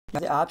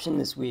The option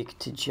this week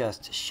to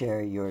just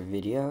share your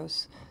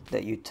videos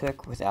that you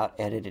took without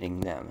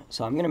editing them.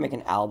 So I'm going to make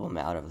an album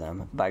out of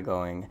them by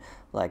going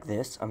like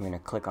this. I'm going to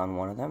click on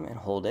one of them and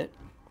hold it,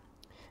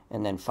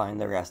 and then find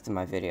the rest of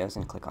my videos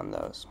and click on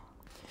those.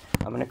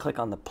 I'm going to click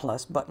on the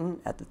plus button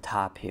at the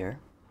top here,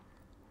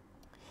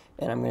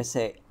 and I'm going to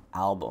say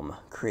album,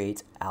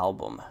 create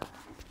album.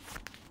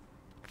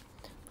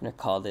 I'm going to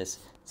call this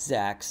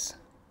Zach's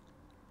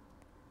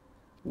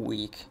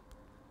Week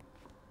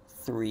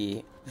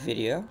 3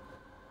 video.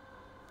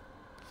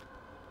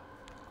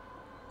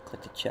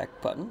 Click the check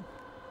button.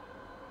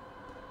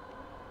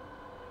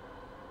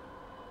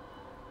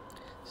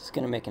 This is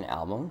going to make an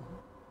album.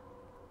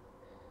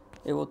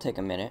 It will take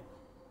a minute.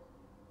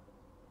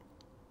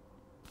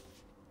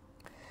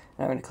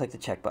 And I'm going to click the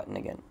check button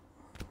again.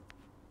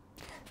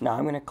 Now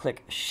I'm going to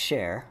click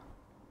share.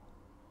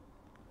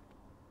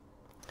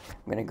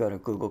 I'm going to go to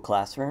Google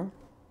Classroom,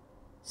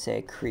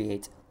 say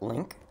create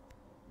link,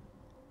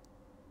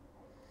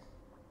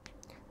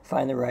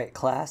 find the right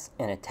class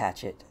and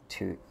attach it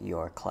to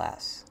your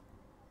class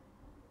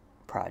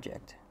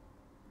project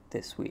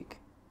this week.